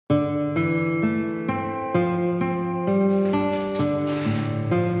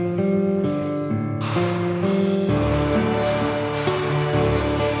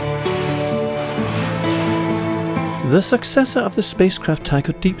The successor of the spacecraft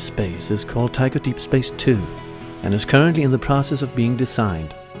Tycho Deep Space is called Tycho Deep Space II and is currently in the process of being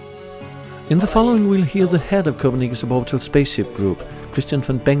designed. In the following we'll hear the head of Copenhagen Suborbitals spaceship group, Christian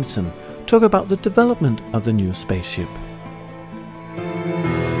van Bengtsen, talk about the development of the new spaceship.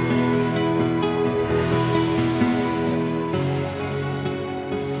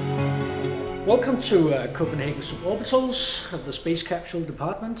 Welcome to Copenhagen Suborbitals, the space capsule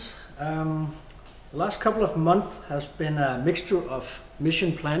department. The last couple of months has been a mixture of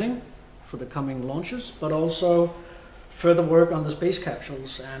mission planning for the coming launches, but also further work on the space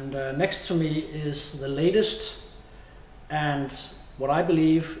capsules. And next to me is the latest and what I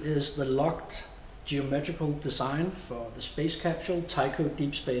believe is the locked geometrical design for the space capsule Tycho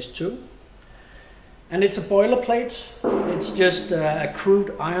Deep Space II. And it's a boilerplate. It's just a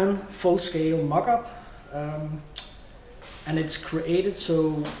crude iron full-scale mock-up, and it's created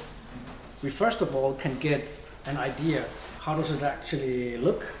so we first of all can get an idea how does it actually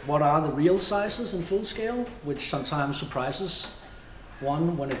look, what are the real sizes in full scale, which sometimes surprises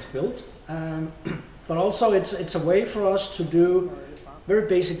one when it's built. But also it's a way for us to do very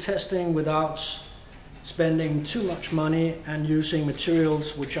basic testing without spending too much money and using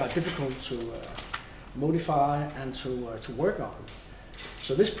materials which are difficult to modify and to work on.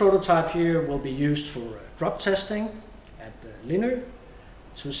 So this prototype here will be used for drop testing at Lindø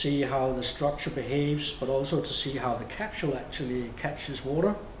to see how the structure behaves, but also to see how the capsule actually catches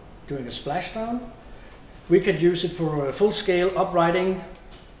water during a splashdown. We could use it for full-scale uprighting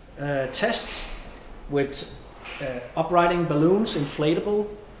tests with uprighting balloons, inflatable,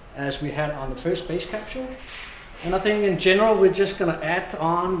 as we had on the first space capsule. And I think in general we're just going to add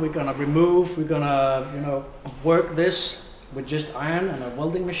on, we're going to remove, we're going to work this with just iron and a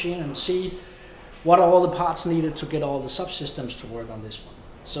welding machine and see what are all the parts needed to get all the subsystems to work on this one.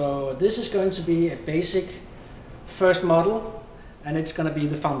 So this is going to be a basic first model, and it's going to be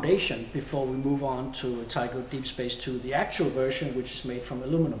the foundation before we move on to Tycho Deep Space II, the actual version, which is made from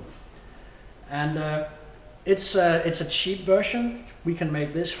aluminum. And it's a cheap version. We can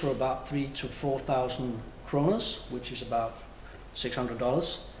make this for about 3,000 to 4,000 kroners, which is about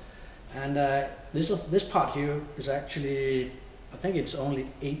 $600. And this part here is actually, I think it's only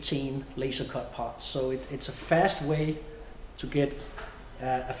 18 laser cut parts. So it's a fast way to get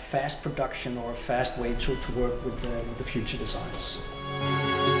a fast production or a fast way to work with the future designs.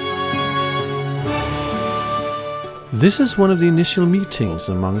 This is one of the initial meetings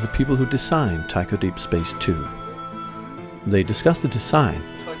among the people who designed Tycho Deep Space II. They discuss the design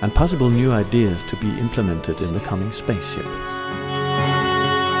and possible new ideas to be implemented in the coming spaceship.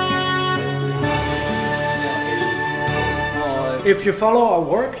 If you follow our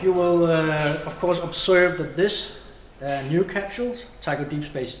work, you will of course observe that this new capsules, Tycho Deep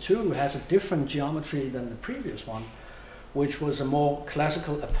Space II, has a different geometry than the previous one, which was a more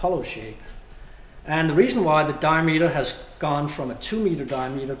classical Apollo shape. And the reason why the diameter has gone from a 2-meter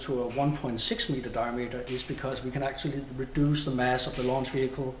diameter to a 1.6-meter diameter is because we can actually reduce the mass of the launch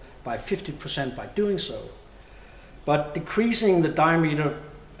vehicle by 50% by doing so. But decreasing the diameter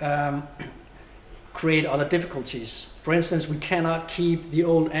create other difficulties. For instance, we cannot keep the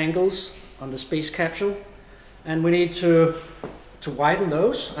old angles on the space capsule, and we need to widen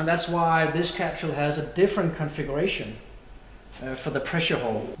those, and that's why this capsule has a different configuration for the pressure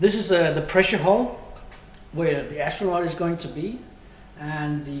hull. This is the pressure hull where the astronaut is going to be,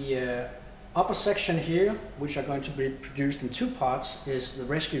 and the upper section here, which are going to be produced in 2 parts, is the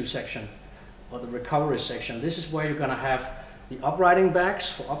rescue section or the recovery section. This is where you're going to have the uprighting bags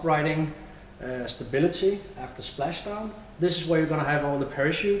for uprighting stability after splashdown. This is where you're going to have all the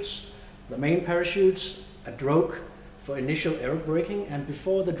parachutes, the main parachutes, a drogue for initial air braking, and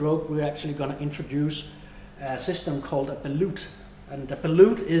before the drogue we're actually going to introduce a system called a balloon. And the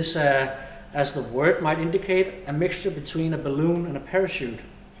balloon is, as the word might indicate, a mixture between a balloon and a parachute.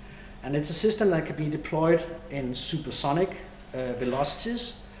 And it's a system that can be deployed in supersonic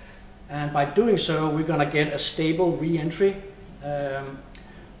velocities, and by doing so we're going to get a stable re-entry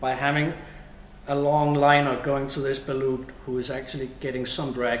by having a long liner going to this balloon who is actually getting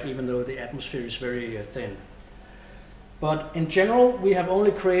some drag even though the atmosphere is very thin. But in general we have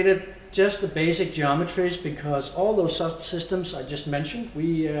only created just the basic geometries because all those subsystems I just mentioned,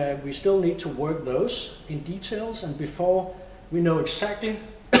 we still need to work those in details, and before we know exactly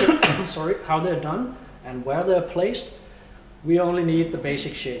how they're done and where they're placed, we only need the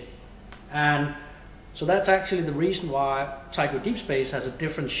basic shape. And so that's actually the reason why Tycho Deep Space has a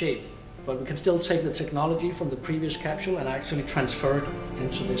different shape. But we can still take the technology from the previous capsule and actually transfer it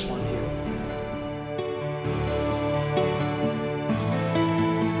into this one here.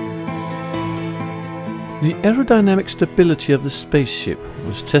 The aerodynamic stability of the spaceship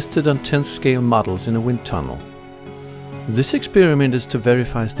was tested on 10th scale models in a wind tunnel. This experiment is to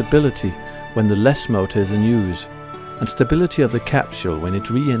verify stability when the LESS motor is in use, and stability of the capsule when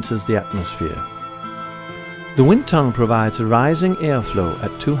it re-enters the atmosphere. The wind tunnel provides a rising airflow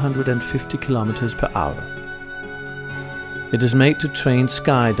at 250 km per hour. It is made to train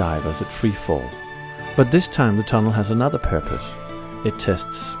skydivers at free fall, but this time the tunnel has another purpose. It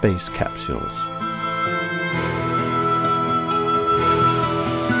tests space capsules.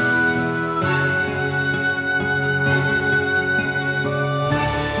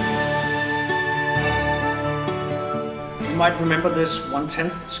 You might remember this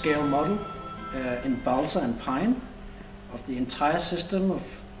 1/10th scale model in balsa and pine of the entire system of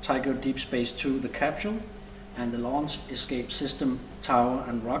Tycho Deep Space II, the capsule, and the launch escape system, tower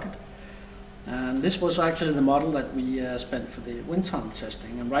and rocket. And this was actually the model that we spent for the wind tunnel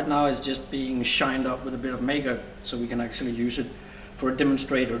testing, and right now it's just being shined up with a bit of makeup so we can actually use it for a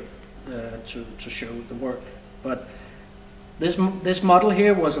demonstrator to show the work. But this model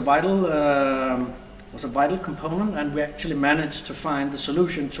here was a vital component, and we actually managed to find the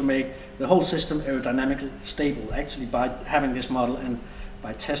solution to make the whole system aerodynamically stable, actually by having this model and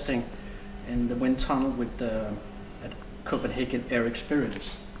by testing in the wind tunnel with the at Copenhagen Air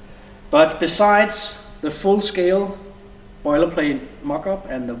Experience. But besides the full-scale boilerplate mock-up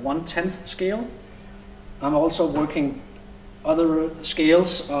and the 1/10th scale, I'm also working other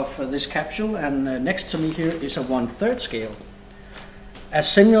scales of this capsule, and next to me here is a 1/3 scale. A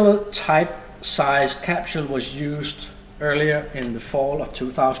similar type-sized capsule was used earlier in the fall of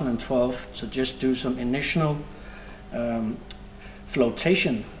 2012 to just do some initial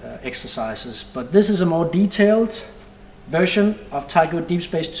flotation exercises, but this is a more detailed version of Tycho Deep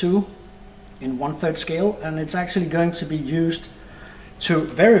Space II in 1/3 scale, and it's actually going to be used to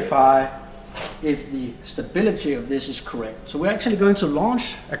verify if the stability of this is correct. So we're actually going to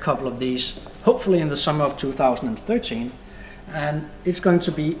launch a couple of these, hopefully in the summer of 2013, and it's going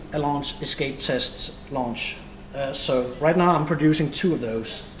to be a launch escape test launch. So right now I'm producing 2 of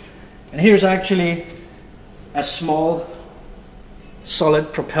those, and here's actually a small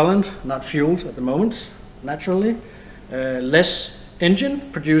solid propellant, not fueled at the moment, naturally. LESS engine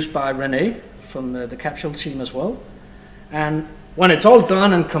produced by René from the capsule team as well. And when it's all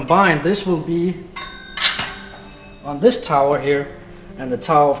done and combined, this will be on this tower here, and the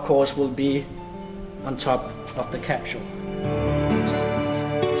tower of course will be on top of the capsule.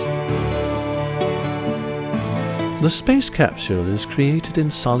 The space capsule is created in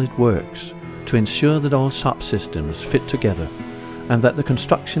SolidWorks to ensure that all subsystems fit together and that the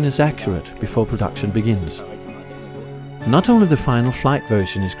construction is accurate before production begins. Not only the final flight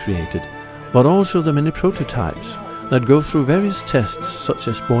version is created, but also the many prototypes that go through various tests such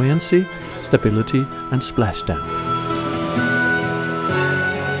as buoyancy, stability and splashdown.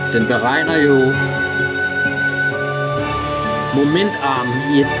 Den beregner jo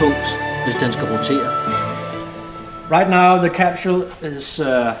momentarmen i et punkt, hvis den skal rotere. Right now the capsule is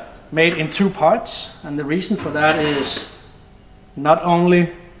made in 2 parts, and the reason for that is not only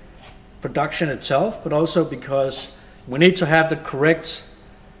production itself, but also because we need to have the correct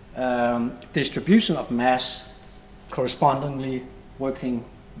distribution of mass correspondingly working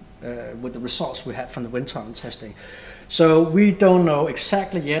with the results we had from the wind tunnel testing. So we don't know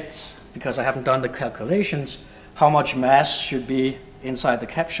exactly yet, because I haven't done the calculations, how much mass should be inside the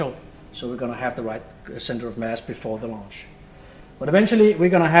capsule. So we're going to have the right center of mass before the launch. But eventually we're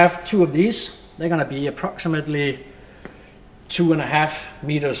going to have 2 of these. They're going to be approximately 2.5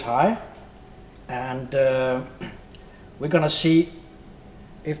 meters high, and we're going to see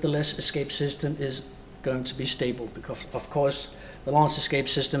if the LESS escape system is going to be stable, because of course the launch escape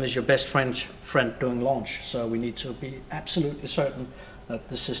system is your best friend during launch, so we need to be absolutely certain that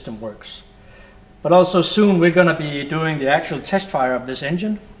the system works. But also soon we're going to be doing the actual test fire of this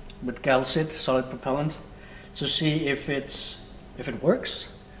engine with GalSit solid propellant to see if it works,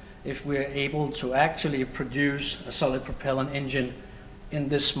 if we're able to actually produce a solid propellant engine in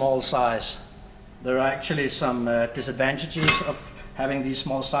this small size. There are actually some disadvantages of having these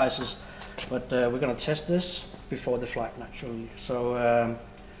small sizes, but we're going to test this before the flight naturally. So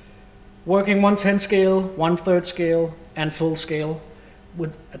working 1/10 scale, 1/3 scale and full scale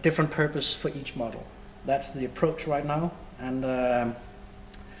with a different purpose for each model. That's the approach right now, and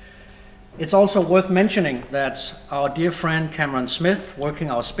it's also worth mentioning that our dear friend Cameron Smith, working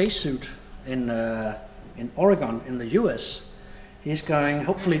our spacesuit in Oregon in the US, he's going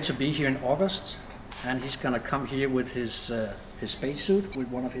hopefully to be here in August, and he's going to come here with his spacesuit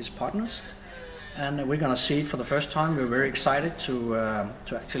with one of his partners, and we're going to see it for the first time. We're very excited to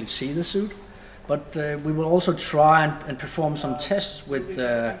actually see the suit. But we will also try and perform some tests with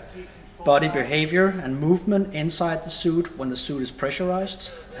body behavior and movement inside the suit when the suit is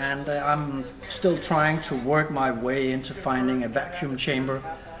pressurized. And I'm still trying to work my way into finding a vacuum chamber,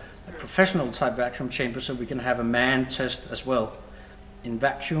 a professional type vacuum chamber, so we can have a manned test as well in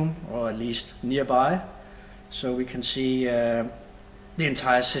vacuum, or at least nearby, so we can see the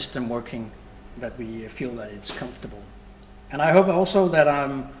entire system working, that we feel that it's comfortable. And I hope also that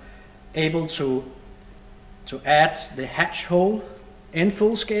I'm able to add the hatch hole in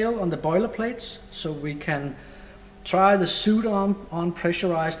full scale on the boiler plates, so we can try the suit on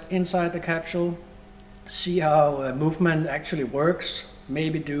pressurized inside the capsule, see how movement actually works,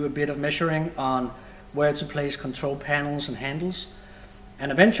 maybe do a bit of measuring on where to place control panels and handles,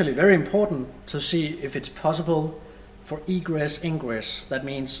 and eventually, very important, to see if it's possible for egress, ingress. That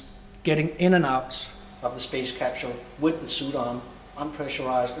means getting in and out of the space capsule with the suit on,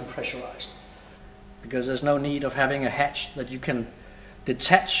 unpressurized and pressurized. Because there's no need of having a hatch that you can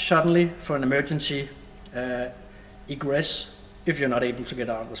detach suddenly for an emergency egress if you're not able to get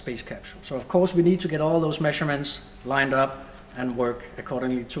out of the space capsule. So of course we need to get all those measurements lined up and work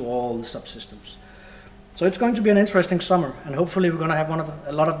accordingly to all the subsystems. So it's going to be an interesting summer, and hopefully we're going to have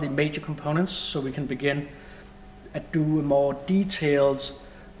a lot of the major components, so we can begin to do more detailed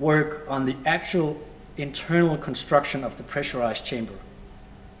work on the actual internal construction of the pressurized chamber.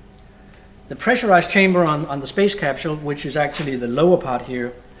 The pressurized chamber on the space capsule, which is actually the lower part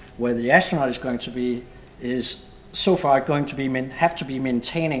here, where the astronaut is going to be, is so far going to be have to be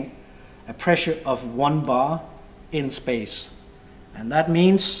maintaining a pressure of 1 bar in space. And that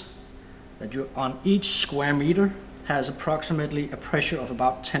means that you on each square meter has approximately a pressure of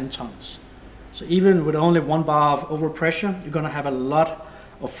about 10 tons. So even with only 1 bar of overpressure, you're going to have a lot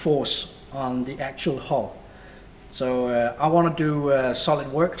of force on the actual hull. So I want to do a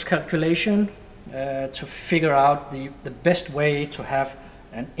solid works calculation to figure out the best way to have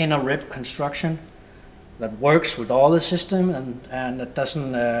an inner rib construction that works with all the system and that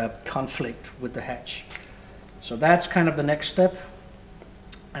doesn't conflict with the hatch. So that's kind of the next step.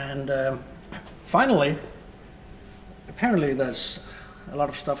 And finally, apparently there's a lot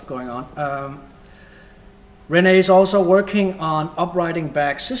of stuff going on. René is also working on uprighting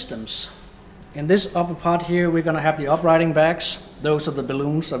bag systems. In this upper part here, we're going to have the uprighting bags. Those are the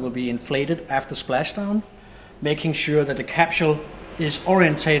balloons that will be inflated after splashdown, making sure that the capsule is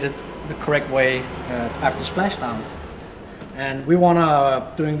orientated the correct way after splashdown. And we want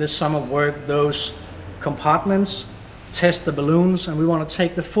to, during this summer, work those compartments, test the balloons, and we want to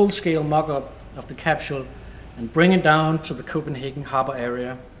take the full-scale mock-up of the capsule and bring it down to the Copenhagen harbor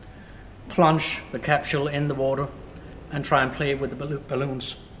area, plunge the capsule in the water, and try and play with the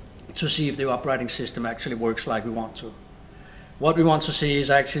balloons to see if the uprighting system actually works like we want to. What we want to see is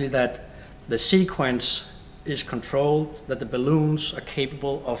actually that the sequence is controlled, that the balloons are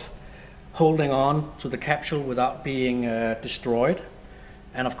capable of holding on to the capsule without being destroyed.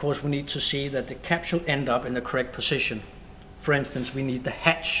 And of course we need to see that the capsule end up in the correct position. For instance, we need the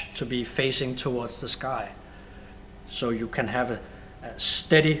hatch to be facing towards the sky, so you can have a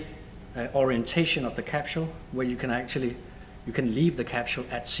steady orientation of the capsule, where you can leave the capsule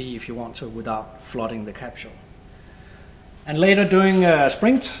at sea if you want to, without flooding the capsule. And later during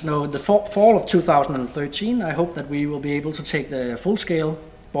the fall of 2013, I hope that we will be able to take the full-scale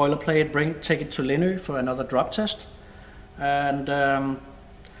boilerplate, take it to Lindø for another drop test, and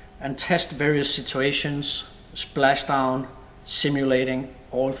test various situations, splashdown, simulating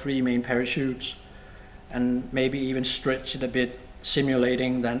all 3 main parachutes, and maybe even stretch it a bit,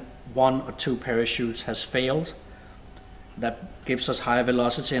 simulating that 1 or 2 parachutes has failed. That gives us higher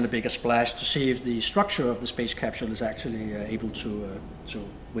velocity and a bigger splash, to see if the structure of the space capsule is actually able to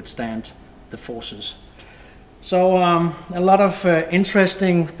withstand the forces. So a lot of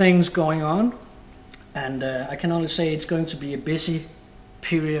interesting things going on, and I can only say it's going to be a busy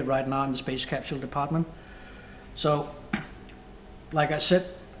period right now in the space capsule department. So, like I said,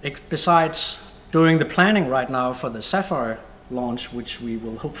 besides doing the planning right now for the Sapphire launch, which we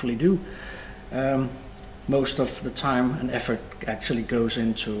will hopefully do, most of the time and effort actually goes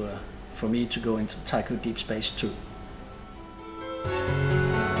into, for me to go into Tycho Deep Space II.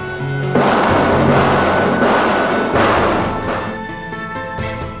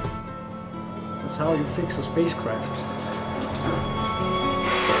 That's how you fix a spacecraft.